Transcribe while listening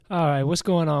All right, what's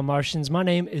going on, Martians? My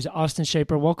name is Austin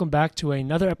Shaper. Welcome back to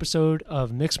another episode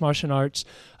of Mixed Martial Arts,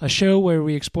 a show where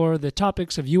we explore the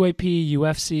topics of UAP,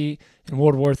 UFC, and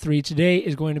World War III. Today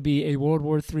is going to be a World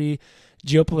War III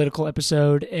geopolitical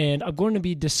episode, and I'm going to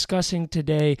be discussing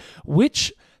today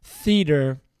which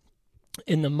theater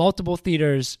in the multiple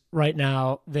theaters right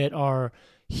now that are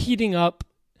heating up,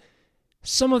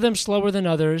 some of them slower than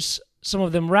others, some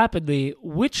of them rapidly,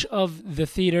 which of the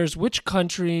theaters, which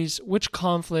countries, which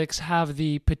conflicts have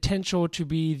the potential to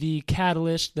be the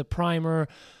catalyst, the primer,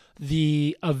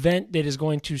 the event that is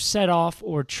going to set off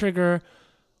or trigger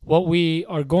what we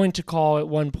are going to call at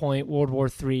one point World War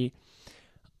III.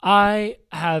 I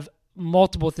have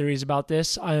multiple theories about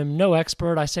this. I am no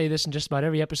expert. I say this in just about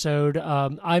every episode.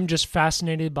 I'm just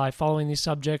fascinated by following these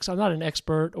subjects. I'm not an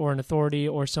expert or an authority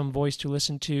or some voice to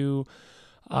listen to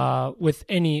with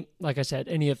any, like I said,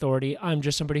 any authority. I'm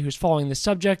just somebody who's following the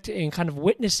subject and kind of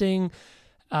witnessing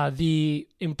the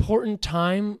important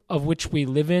time of which we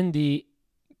live in, the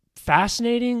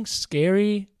fascinating,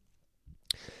 scary,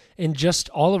 and just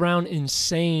all around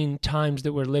insane times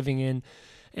that we're living in.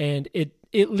 And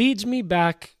it leads me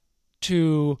back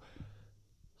to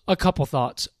a couple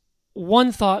thoughts.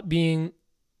 One thought being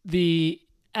the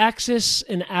Axis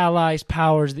and Allies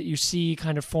powers that you see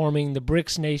kind of forming, the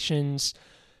BRICS nations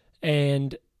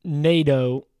and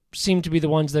NATO, seem to be the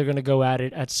ones that are going to go at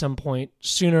it at some point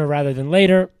sooner rather than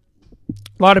later.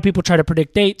 A lot of people try to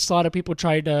predict dates. A lot of people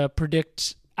try to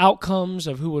predict outcomes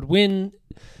of who would win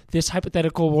this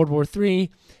hypothetical World War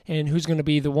III and who's going to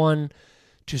be the one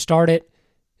to start it.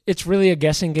 It's really a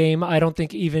guessing game. I don't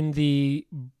think even the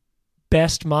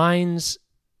best minds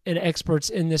and experts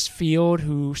in this field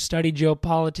who study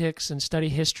geopolitics and study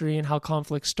history and how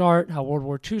conflicts start, how World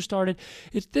War II started,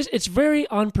 it's very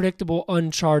unpredictable,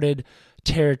 uncharted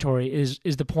territory is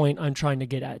the point I'm trying to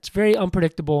get at. It's very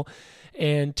unpredictable.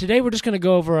 And today we're just going to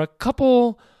go over a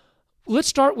couple. Let's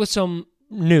start with some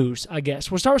news, I guess.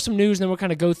 We'll start with some news, and then we'll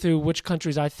kind of go through which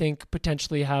countries I think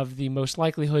potentially have the most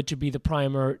likelihood to be the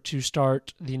primer to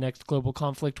start the next global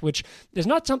conflict, which is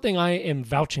not something I am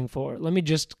vouching for. Let me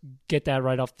just get that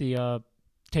right off the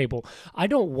table. I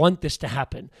don't want this to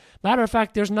happen. Matter of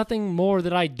fact, there's nothing more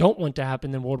that I don't want to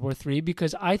happen than World War III,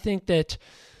 because I think that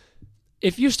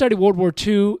if you study World War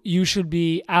II, you should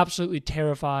be absolutely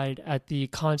terrified at the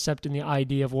concept and the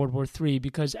idea of World War III,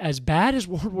 because as bad as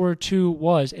World War II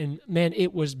was, and man,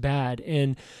 it was bad,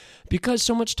 and because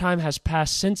so much time has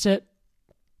passed since it,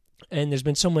 and there's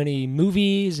been so many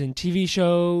movies and TV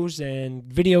shows and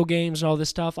video games and all this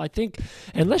stuff, I think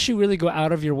unless you really go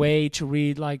out of your way to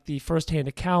read like the firsthand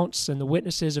accounts and the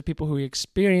witnesses of people who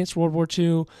experienced World War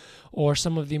II, or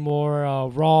some of the more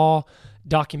raw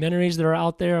documentaries that are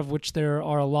out there, of which there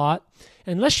are a lot,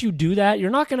 unless you do that, you're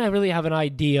not going to really have an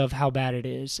idea of how bad it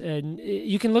is. And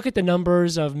you can look at the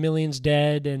numbers of millions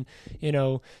dead and,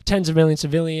 tens of millions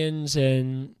civilians,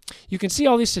 and you can see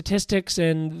all these statistics,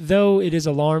 and though it is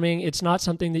alarming, it's not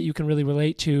something that you can really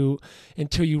relate to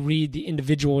until you read the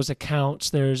individual's accounts.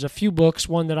 There's a few books,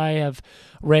 one that I have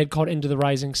read called Into the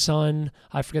Rising Sun.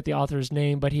 I forget the author's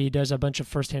name, but he does a bunch of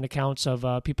firsthand accounts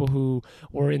of people who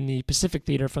were in the Pacific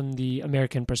theater from the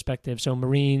American perspective, so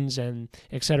Marines and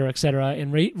et cetera, et cetera.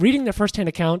 And reading their firsthand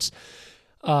accounts,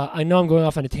 I know I'm going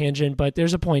off on a tangent, but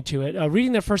there's a point to it.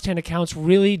 Reading their firsthand accounts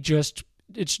really just,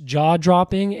 it's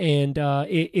jaw-dropping, and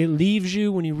it leaves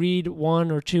you, when you read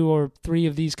one or two or three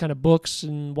of these kind of books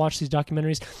and watch these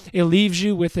documentaries, it leaves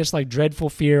you with this like dreadful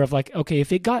fear of like, okay,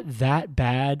 if it got that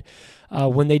bad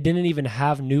when they didn't even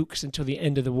have nukes until the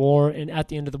end of the war, and at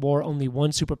the end of the war only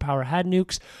one superpower had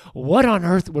nukes, what on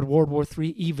earth would World War III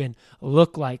even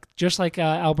look like? Just like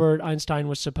Albert Einstein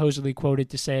was supposedly quoted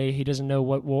to say he doesn't know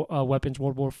what weapons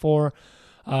World War IV,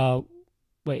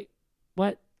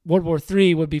 World War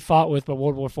III would be fought with, but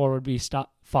World War IV would be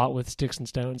fought with sticks and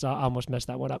stones. I almost messed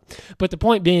that one up. But the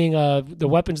point being, the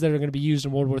weapons that are going to be used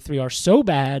in World War III are so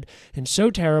bad and so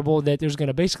terrible that there's going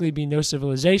to basically be no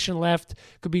civilization left.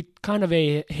 Could be kind of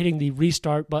hitting the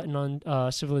restart button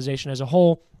on civilization as a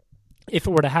whole, if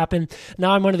it were to happen.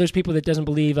 Now, I'm one of those people that doesn't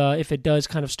believe if it does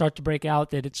kind of start to break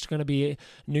out that it's going to be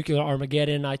nuclear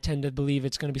Armageddon. I tend to believe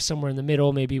it's going to be somewhere in the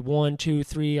middle, maybe 1, 2,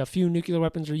 3, a few nuclear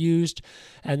weapons are used,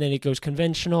 and then it goes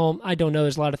conventional. I don't know.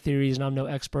 There's a lot of theories, and I'm no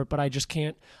expert, but I just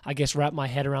can't, I guess, wrap my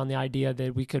head around the idea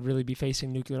that we could really be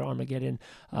facing nuclear Armageddon.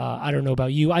 I don't know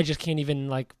about you. I just can't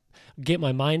even, get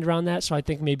my mind around that, so I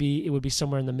think maybe it would be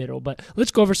somewhere in the middle. But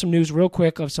let's go over some news real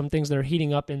quick of some things that are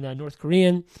heating up in North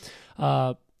Korean.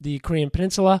 The Korean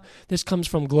Peninsula. This comes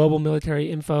from Global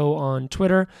Military Info on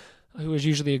Twitter. who is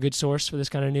usually a good source for this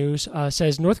kind of news,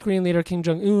 says North Korean leader Kim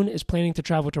Jong-un is planning to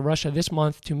travel to Russia this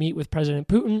month to meet with President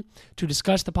Putin to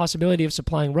discuss the possibility of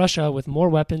supplying Russia with more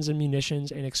weapons and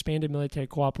munitions and expanded military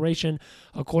cooperation,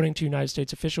 according to United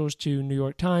States officials to New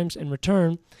York Times. In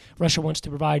return, Russia wants to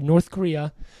provide North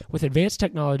Korea with advanced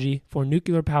technology for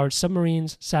nuclear-powered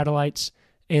submarines, satellites,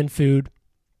 and food.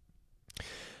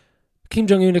 Kim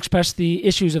Jong-un expressed the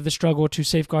issues of the struggle to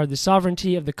safeguard the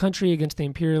sovereignty of the country against the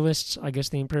imperialists, I guess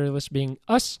the imperialists being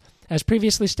us. As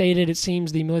previously stated, it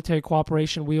seems the military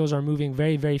cooperation wheels are moving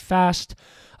very, very fast.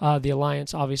 The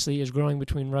alliance obviously is growing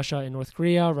between Russia and North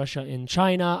Korea, Russia and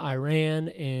China, Iran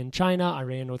and China,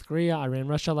 Iran, North Korea, Iran,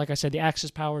 Russia. Like I said, the Axis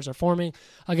powers are forming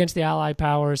against the Allied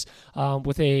powers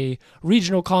with a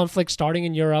regional conflict starting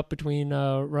in Europe between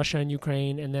Russia and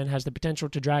Ukraine, and then has the potential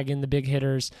to drag in the big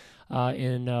hitters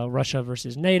in Russia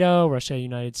versus NATO, Russia,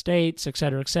 United States, et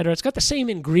cetera, et cetera. It's got the same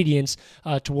ingredients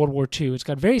to World War II. It's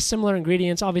got very similar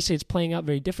ingredients. Obviously, it's playing out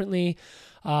very differently,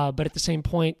 but at the same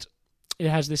point, it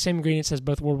has the same ingredients as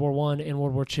both World War I and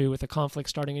World War II, with a conflict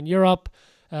starting in Europe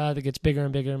that gets bigger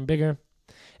and bigger and bigger.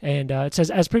 And it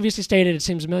says, as previously stated, it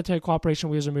seems military cooperation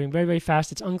wheels are moving very, very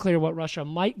fast. It's unclear what Russia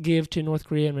might give to North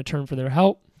Korea in return for their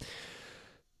help.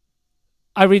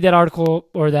 I read that article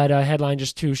or that headline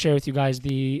just to share with you guys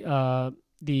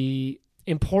the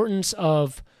importance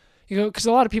of, because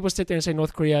a lot of people sit there and say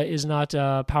North Korea is not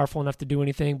powerful enough to do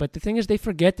anything. But the thing is, they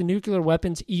forget the nuclear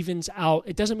weapons evens out.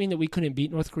 It doesn't mean that we couldn't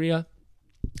beat North Korea.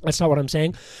 That's not what I'm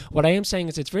saying. What I am saying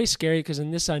is it's very scary because in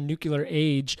this nuclear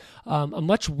age, a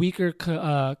much weaker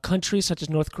country such as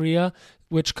North Korea,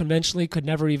 which conventionally could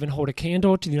never even hold a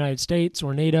candle to the United States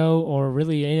or NATO or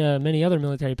really many other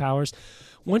military powers,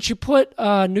 once you put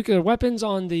nuclear weapons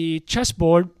on the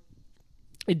chessboard,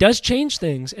 it does change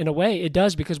things in a way. It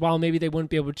does, because while maybe they wouldn't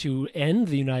be able to end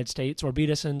the United States or beat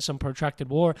us in some protracted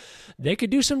war, they could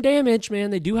do some damage,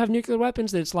 man. They do have nuclear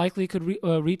weapons that it's likely could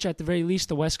reach at the very least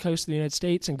the west coast of the United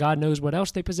States, and God knows what else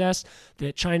they possess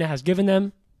that China has given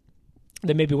them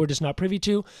that maybe we're just not privy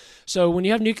to. So when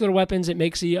you have nuclear weapons, it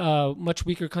makes the much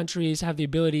weaker countries have the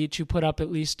ability to put up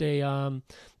at least a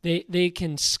they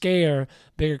can scare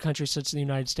bigger countries such as the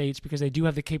United States, because they do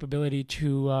have the capability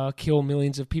to kill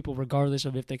millions of people regardless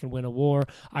of if they can win a war.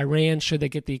 Iran, should they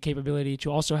get the capability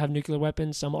to also have nuclear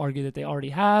weapons, some argue that they already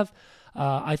have.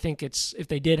 I think if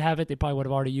they did have it, they probably would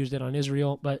have already used it on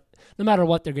Israel. But no matter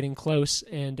what, they're getting close.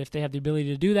 And if they have the ability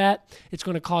to do that, it's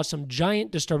going to cause some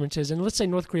giant disturbances. And let's say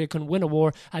North Korea couldn't win a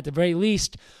war. At the very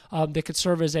least, they could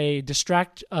serve as a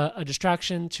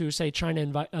distraction to, say,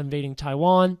 China invading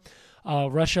Taiwan,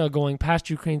 Russia going past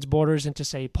Ukraine's borders into,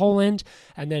 say, Poland,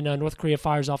 and then North Korea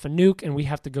fires off a nuke, and we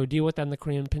have to go deal with that in the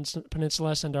Korean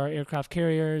Peninsula, send our aircraft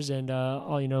carriers and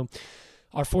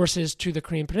our forces to the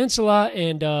Korean Peninsula,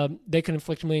 and they can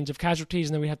inflict millions of casualties,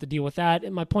 and then we have to deal with that.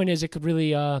 And my point is, it could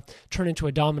really turn into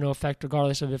a domino effect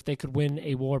regardless of if they could win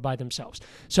a war by themselves.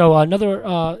 So another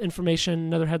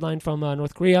headline from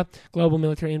North Korea. Global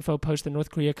Military Info posts that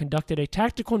North Korea conducted a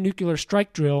tactical nuclear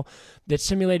strike drill that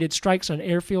simulated strikes on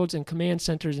airfields and command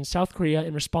centers in South Korea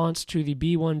in response to the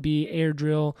B-1B air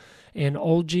drill in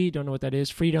Olji, don't know what that is,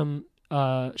 Freedom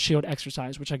Shield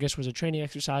exercise, which I guess was a training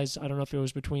exercise. I don't know if it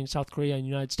was between South Korea and the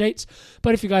United States,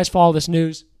 but if you guys follow this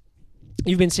news,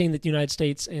 you've been seeing that the United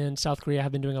States and South Korea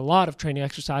have been doing a lot of training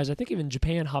exercise. I think even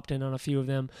Japan hopped in on a few of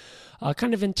them,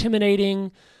 kind of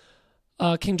intimidating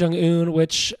Kim Jong-un,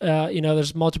 which,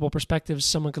 there's multiple perspectives.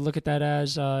 Someone could look at that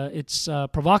as it's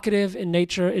provocative in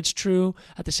nature. It's true.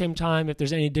 At the same time, if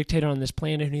there's any dictator on this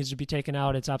planet who needs to be taken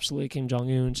out, it's absolutely Kim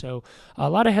Jong-un. So a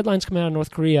lot of headlines coming out of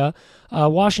North Korea.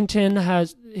 Washington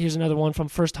here's another one from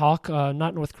First Hawk,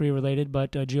 not North Korea related,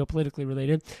 but geopolitically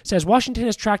related. It says Washington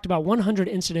has tracked about 100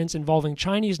 incidents involving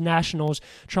Chinese nationals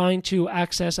trying to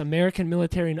access American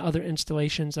military and other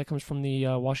installations. That comes from the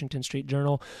Washington Street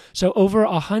Journal. So over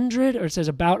 100, or it says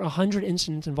about 100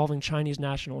 incidents involving Chinese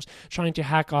nationals trying to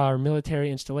hack our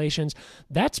military installations.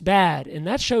 That's bad, and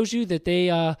that shows you that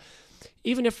they,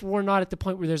 even if we're not at the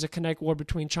point where there's a kinetic war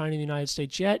between China and the United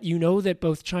States yet, you know that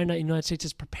both China and the United States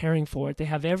is preparing for it. They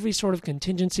have every sort of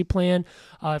contingency plan.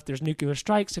 If there's nuclear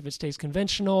strikes, if it stays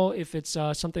conventional, if it's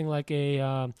something like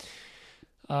a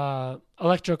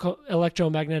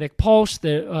electromagnetic pulse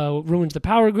that ruins the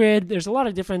power grid. There's a lot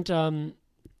of different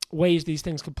ways these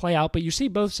things could play out, but you see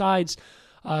both sides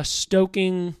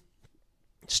stoking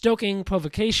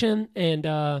provocation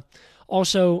and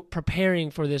also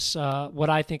preparing for this what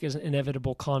I think is an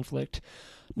inevitable conflict.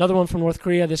 Another one from North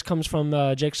Korea. This comes from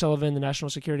Jake Sullivan, the National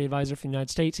Security Advisor for the United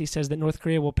States. He says that North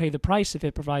Korea will pay the price if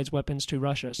it provides weapons to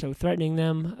Russia. So threatening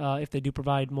them if they do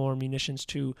provide more munitions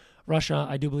to Russia.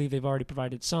 I do believe they've already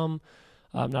provided some.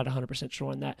 I'm not 100%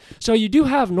 sure on that. So you do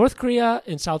have North Korea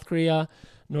and South Korea,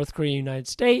 North Korea, United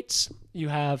States. You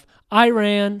have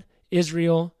Iran,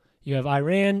 Israel. You have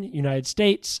Iran, United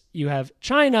States. You have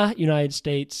China, United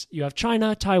States. You have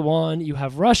China, Taiwan. You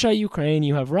have Russia, Ukraine.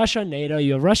 You have Russia, NATO.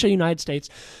 You have Russia, United States.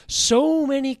 So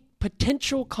many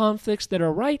potential conflicts that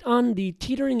are right on the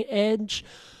teetering edge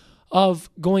of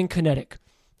going kinetic.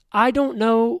 I don't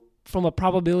know from a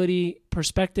probability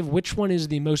perspective which one is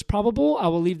the most probable. I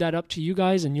will leave that up to you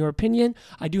guys and your opinion.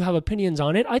 I do have opinions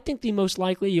on it. I think the most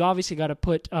likely, you obviously got to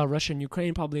put Russia and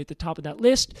Ukraine probably at the top of that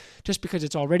list, just because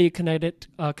it's already a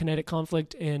kinetic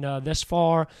conflict, and thus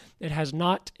far it has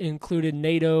not included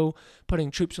NATO putting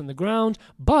troops on the ground.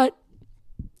 But,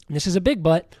 and this is a big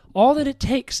but, all that it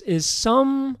takes is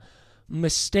some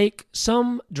mistake,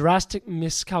 some drastic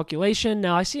miscalculation.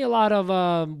 Now, I see a lot of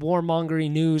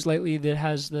warmongering news lately that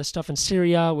has the stuff in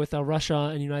Syria with Russia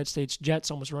and United States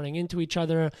jets almost running into each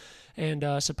other, and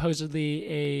supposedly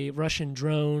a Russian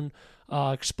drone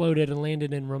exploded and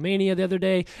landed in Romania the other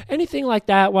day. Anything like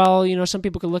that, well, some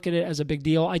people could look at it as a big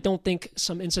deal. I don't think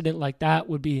some incident like that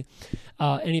would be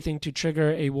anything to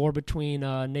trigger a war between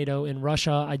NATO and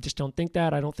Russia. I just don't think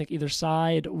that. I don't think either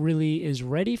side really is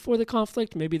ready for the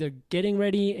conflict. Maybe they're getting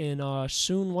ready and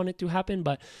soon want it to happen.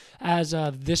 But as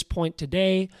of this point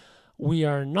today, we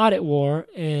are not at war,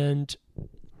 and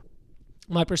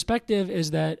my perspective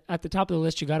is that at the top of the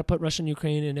list, you got to put Russia and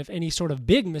Ukraine, and if any sort of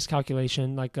big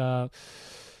miscalculation, like, I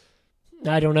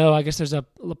don't know, I guess there's a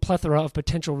plethora of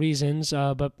potential reasons,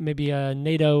 but maybe a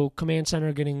NATO command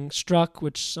center getting struck,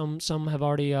 which some have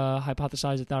already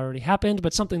hypothesized that already happened,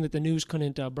 but something that the news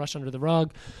couldn't brush under the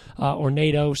rug, or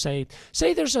NATO, say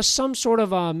there's some sort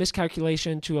of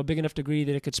miscalculation to a big enough degree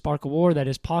that it could spark a war. That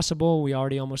is possible. We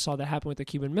already almost saw that happen with the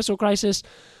Cuban Missile Crisis.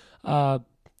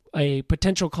 A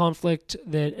potential conflict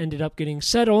that ended up getting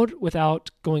settled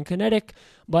without going kinetic,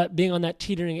 but being on that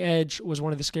teetering edge was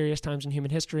one of the scariest times in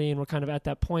human history, and we're kind of at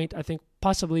that point. I think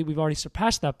possibly we've already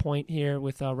surpassed that point here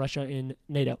with Russia and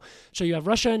NATO. So you have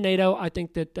Russia and NATO. I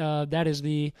think that that is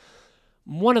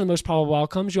one of the most probable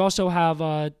outcomes. You also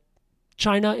have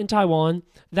China and Taiwan.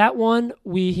 That one,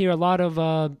 we hear a lot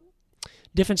of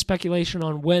different speculation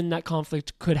on when that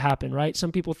conflict could happen, right?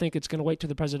 Some people think it's going to wait to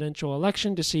the presidential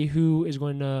election to see who is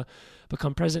going to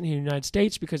become president in the United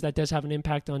States, because that does have an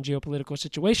impact on geopolitical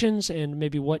situations and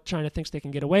maybe what China thinks they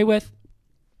can get away with.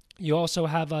 You also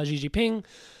have Xi Jinping,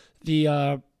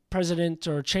 the president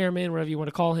or chairman, whatever you want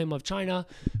to call him, of China,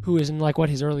 who is in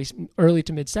his early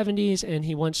to mid 70s, and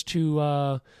he wants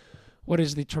to, what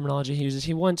is the terminology he uses?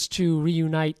 He wants to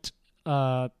reunite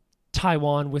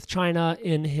Taiwan with China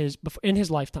in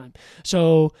his lifetime.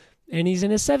 So, and he's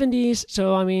in his 70s.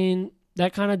 So, I mean,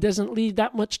 that kind of doesn't leave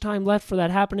that much time left for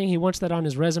that happening. He wants that on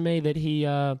his resume that he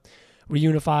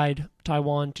reunified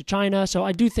Taiwan to China. So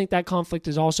I do think that conflict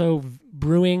is also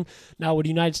brewing. Now, would the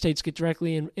United States get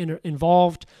directly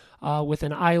involved with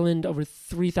an island over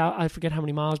 3,000, I forget how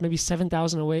many miles, maybe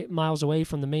 7,000 miles away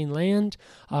from the mainland?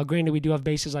 Granted, we do have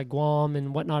bases like Guam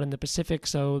and whatnot in the Pacific,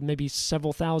 so maybe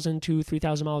several thousand to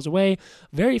 3,000 miles away.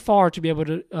 Very far to be able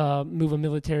to move a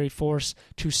military force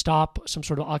to stop some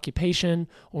sort of occupation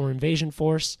or invasion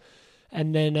force.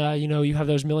 And then, you have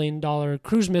those $1 million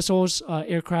cruise missiles,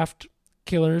 aircraft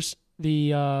killers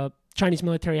the Chinese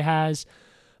military has,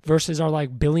 versus our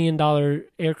 $1 billion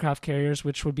aircraft carriers,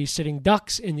 which would be sitting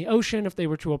ducks in the ocean if they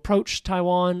were to approach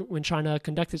Taiwan when China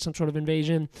conducted some sort of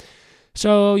invasion.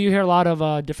 So you hear a lot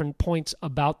of different points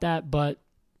about that, but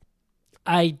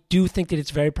I do think that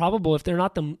it's very probable, if they're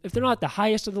not the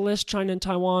highest of the list, China and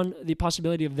Taiwan, the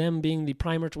possibility of them being the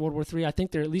primer to World War III, I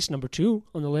think they're at least number 2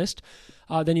 on the list.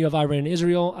 Then you have Iran and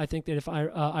Israel. I think that if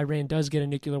Iran does get a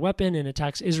nuclear weapon and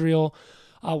attacks Israel,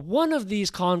 one of these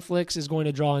conflicts is going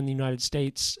to draw in the United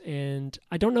States, and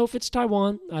I don't know if it's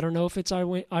Taiwan. I don't know if it's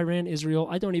Iran, Israel.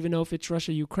 I don't even know if it's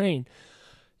Russia, Ukraine.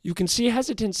 You can see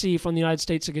hesitancy from the United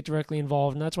States to get directly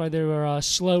involved, and that's why they were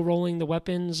slow rolling the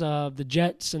weapons, the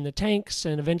jets and the tanks,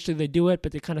 and eventually they do it,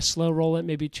 but they kind of slow roll it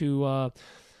maybe to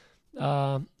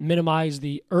minimize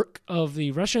the irk of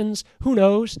the Russians. Who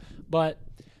knows? But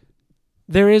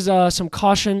there is some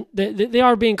caution. They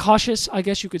are being cautious, I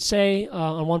guess you could say.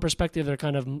 On one perspective, they're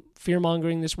kind of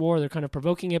fear-mongering this war. They're kind of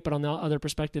provoking it. But on the other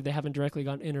perspective, they haven't directly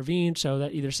gotten intervened. So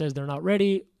that either says they're not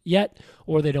ready yet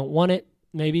or they don't want it,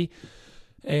 maybe.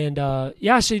 And, so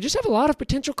you just have a lot of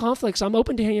potential conflicts. I'm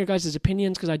open to hearing your guys'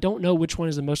 opinions because I don't know which one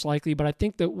is the most likely. But I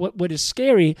think that what is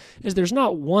scary is there's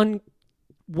not one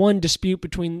dispute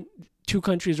between two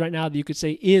countries right now that you could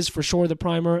say is for sure the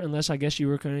primer, unless I guess you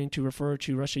were going to refer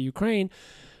to Russia, Ukraine.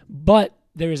 But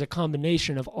there is a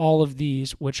combination of all of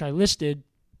these, which I listed.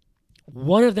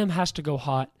 One of them has to go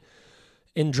hot.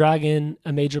 and drag in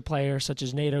a major player such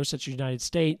as NATO, such as the United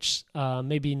States.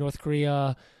 Maybe North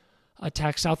Korea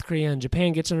attacks South Korea and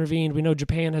Japan gets intervened. We know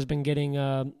Japan has been getting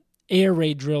air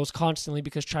raid drills constantly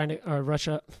because North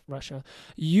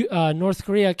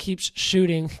Korea keeps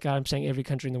shooting. God, I'm saying every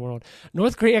country in the world.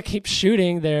 North Korea keeps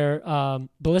shooting their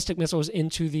ballistic missiles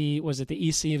into the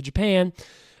EC of Japan,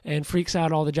 and freaks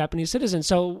out all the Japanese citizens.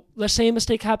 So let's say a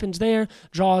mistake happens there,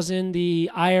 draws in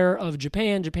the ire of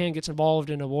Japan. Japan gets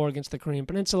involved in a war against the Korean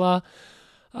Peninsula.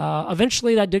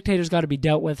 Eventually, that dictator's got to be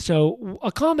dealt with. So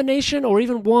a combination or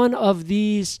even one of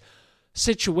these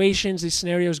situations, these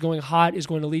scenarios going hot is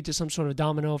going to lead to some sort of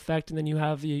domino effect. And then you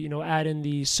have, add in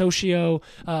the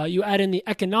you add in the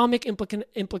economic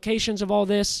implications of all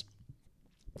this,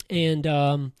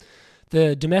 and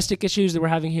the domestic issues that we're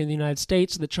having here in the United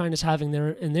States, that China's having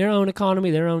in their own economy,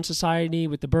 their own society,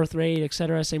 with the birth rate,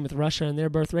 etc. Same with Russia and their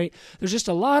birth rate. There's just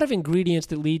a lot of ingredients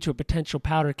that lead to a potential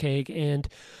powder keg, and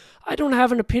I don't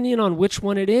have an opinion on which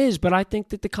one it is, but I think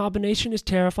that the combination is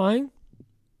terrifying.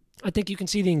 I think you can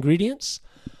see the ingredients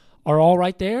are all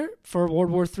right there for World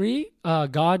War III.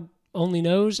 God only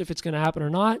knows if it's going to happen or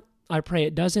not. I pray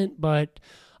it doesn't, but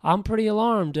I'm pretty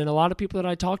alarmed, and a lot of people that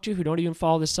I talk to who don't even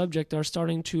follow this subject are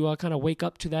starting to kind of wake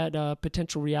up to that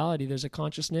potential reality. There's a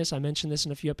consciousness. I mentioned this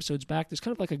in a few episodes back. There's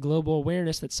kind of like a global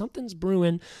awareness that something's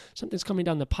brewing, something's coming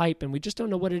down the pipe, and we just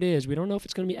don't know what it is. We don't know if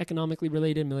it's going to be economically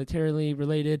related, militarily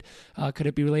related. Could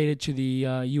it be related to the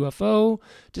UFO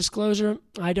disclosure?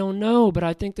 I don't know, but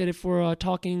I think that if we're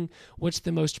talking what's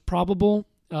the most probable,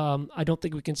 I don't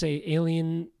think we can say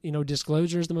alien,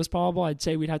 disclosure is the most probable. I'd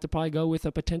say we'd have to probably go with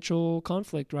a potential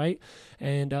conflict, right?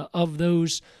 And of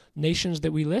those nations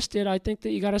that we listed, I think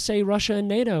that you got to say Russia and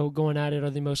NATO going at it are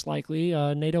the most likely.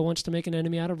 NATO wants to make an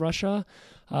enemy out of Russia.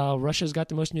 Russia's got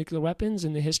the most nuclear weapons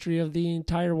in the history of the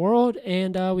entire world.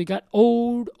 And we got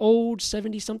old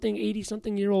 70-something,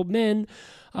 80-something-year-old men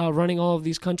running all of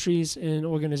these countries and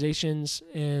organizations,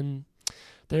 and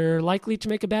they're likely to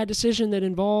make a bad decision that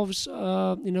involves,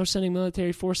 sending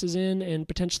military forces in and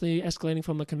potentially escalating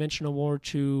from a conventional war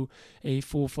to a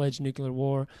full-fledged nuclear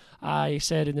war. I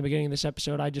said in the beginning of this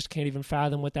episode, I just can't even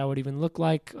fathom what that would even look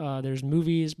like. There's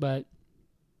movies, but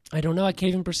I don't know. I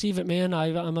can't even perceive it, man.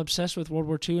 I'm obsessed with World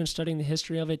War II and studying the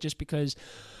history of it just because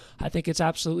I think it's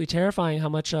absolutely terrifying how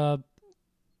much the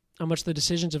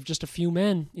decisions of just a few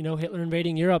men, Hitler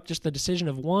invading Europe, just the decision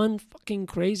of one fucking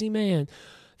crazy man,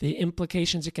 the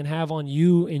implications it can have on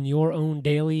you in your own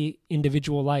daily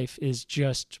individual life is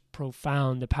just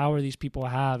profound. The power these people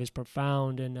have is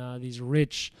profound, and these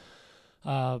rich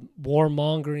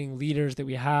warmongering leaders that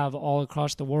we have all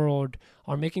across the world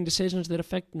are making decisions that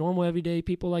affect normal everyday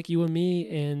people like you and me,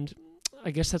 and I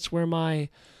guess that's where my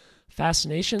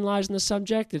fascination lies in the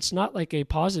subject. It's not like a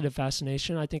positive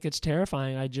fascination. I think it's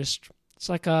terrifying. It's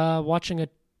like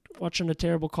watching a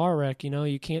terrible car wreck.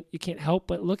 You can't help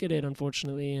but look at it,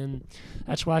 unfortunately, and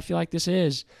that's what I feel like this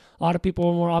is. A lot of people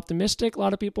are more optimistic. A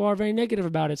lot of people are very negative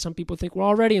about it. Some people think we're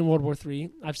already in World War III.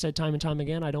 I've said time and time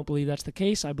again, I don't believe that's the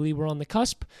case. I believe we're on the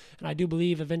cusp, and I do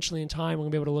believe eventually in time we're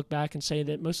going to be able to look back and say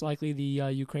that most likely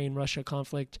the Ukraine-Russia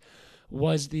conflict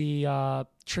was the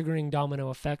triggering domino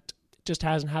effect. It just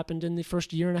hasn't happened in the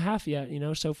first year and a half yet.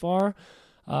 So far,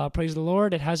 praise the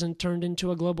Lord, it hasn't turned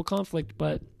into a global conflict,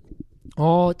 but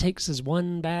all it takes is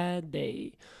one bad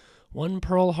day, one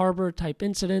Pearl Harbor type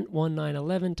incident, one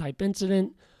 9/11 type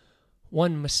incident,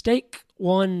 one mistake,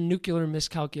 one nuclear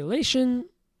miscalculation,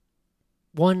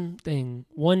 one thing,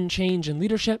 one change in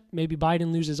leadership. Maybe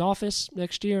Biden loses office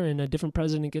next year and a different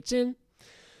president gets in.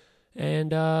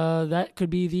 And that could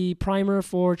be the primer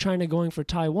for China going for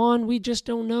Taiwan. We just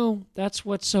don't know. That's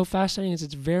what's so fascinating, is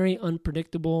it's very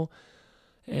unpredictable.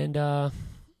 And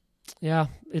yeah,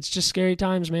 it's just scary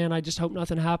times, man. I just hope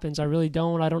nothing happens. I really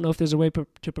don't. I don't know if there's a way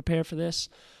to prepare for this.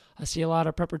 I see a lot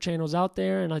of prepper channels out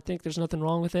there, and I think there's nothing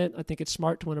wrong with it. I think it's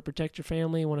smart to want to protect your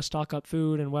family, want to stock up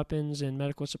food and weapons and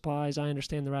medical supplies. I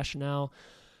understand the rationale.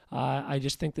 I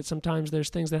just think that sometimes there's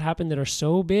things that happen that are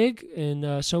so big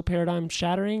and so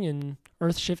paradigm-shattering and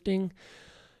earth-shifting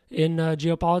in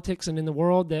geopolitics and in the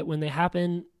world that when they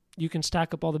happen, you can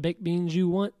stack up all the baked beans you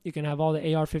want. You can have all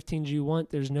the AR-15s you want.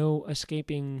 There's no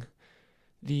escaping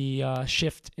the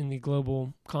shift in the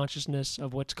global consciousness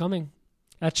of what's coming.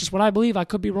 That's just what I believe. I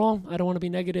could be wrong. I don't want to be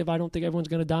negative. I don't think everyone's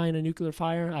going to die in a nuclear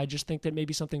fire. I just think that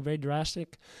maybe something very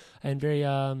drastic and very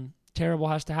terrible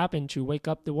has to happen to wake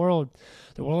up the world.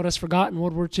 The world has forgotten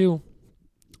World War II.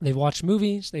 They've watched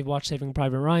movies. They've watched Saving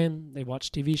Private Ryan. They've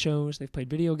watched TV shows. They've played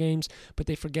video games. But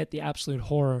they forget the absolute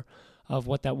horror of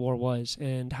what that war was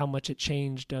and how much it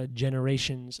changed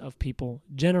generations of people,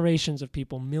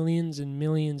 millions and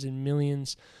millions and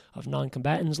millions of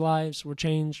non-combatants' lives were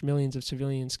changed, millions of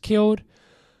civilians killed,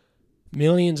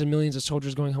 millions and millions of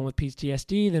soldiers going home with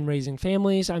PTSD, then raising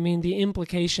families. I mean, the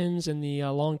implications and the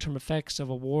long-term effects of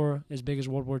a war as big as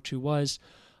World War II was,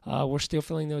 we're still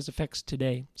feeling those effects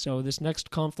today. So this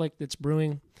next conflict that's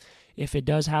brewing, if it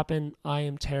does happen, I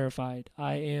am terrified.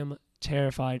 I am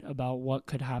terrified about what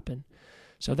could happen.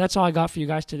 So that's all I got for you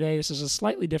guys today. This is a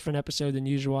slightly different episode than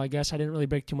usual, I guess. I didn't really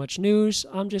break too much news.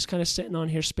 I'm just kind of sitting on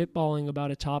here spitballing about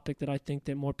a topic that I think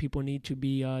that more people need to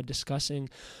be discussing.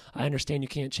 I understand you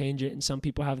can't change it, and some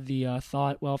people have the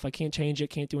thought, well, if I can't change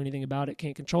it, can't do anything about it,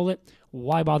 can't control it,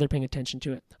 why bother paying attention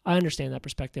to it? I understand that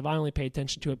perspective. I only pay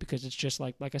attention to it because it's just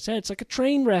like I said, it's like a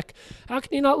train wreck. How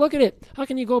can you not look at it? How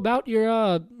can you go about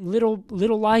your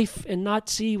little life and not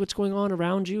see what's going on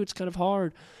around you? It's kind of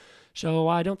hard. So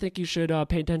I don't think you should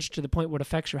pay attention to the point where it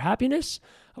affects your happiness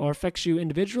or affects you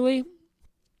individually.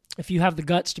 If you have the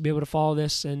guts to be able to follow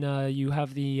this and you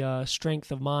have the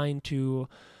strength of mind to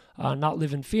not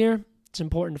live in fear, it's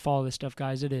important to follow this stuff,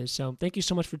 guys. It is. So thank you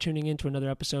so much for tuning in to another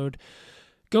episode.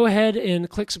 Go ahead and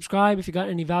click subscribe if you got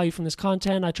any value from this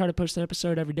content. I try to post an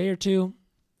episode every day or two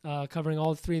covering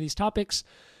all three of these topics.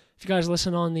 If you guys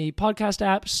listen on the podcast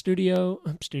app,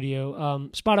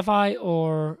 Spotify,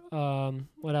 or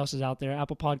what else is out there,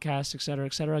 Apple Podcasts,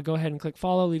 etc., go ahead and click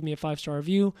follow. Leave me a 5-star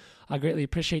review. I greatly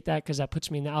appreciate that because that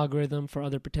puts me in the algorithm for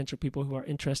other potential people who are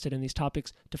interested in these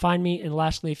topics to find me. And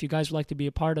lastly, if you guys would like to be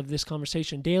a part of this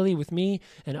conversation daily with me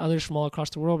and others from all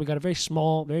across the world, we got a very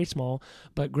small,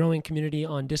 but growing community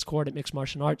on Discord at Mixed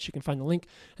Martial Arts. You can find the link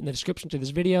in the description to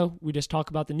this video. We just talk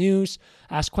about the news,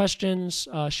 ask questions,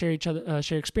 share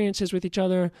experiences with each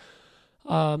other,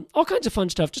 all kinds of fun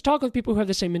stuff. Just talk with people who have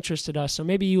the same interests as us. So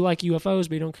maybe you like UFOs,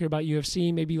 but you don't care about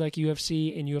UFC. Maybe you like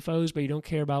UFC and UFOs, but you don't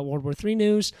care about World War III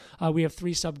news. We have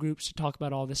 3 subgroups to talk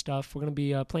about all this stuff. We're going to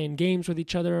be playing games with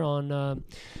each other on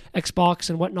Xbox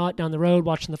and whatnot down the road,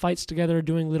 watching the fights together,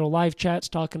 doing little live chats,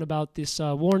 talking about this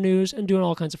war news, and doing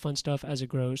all kinds of fun stuff as it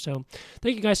grows. So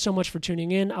thank you guys so much for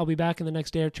tuning in. I'll be back in the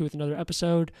next day or two with another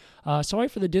episode. Sorry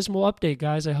for the dismal update,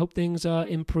 guys. I hope things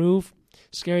improve.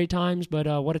 Scary times, but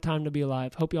what a time to be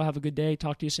alive. Hope you all have a good day.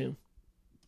 Talk to you soon.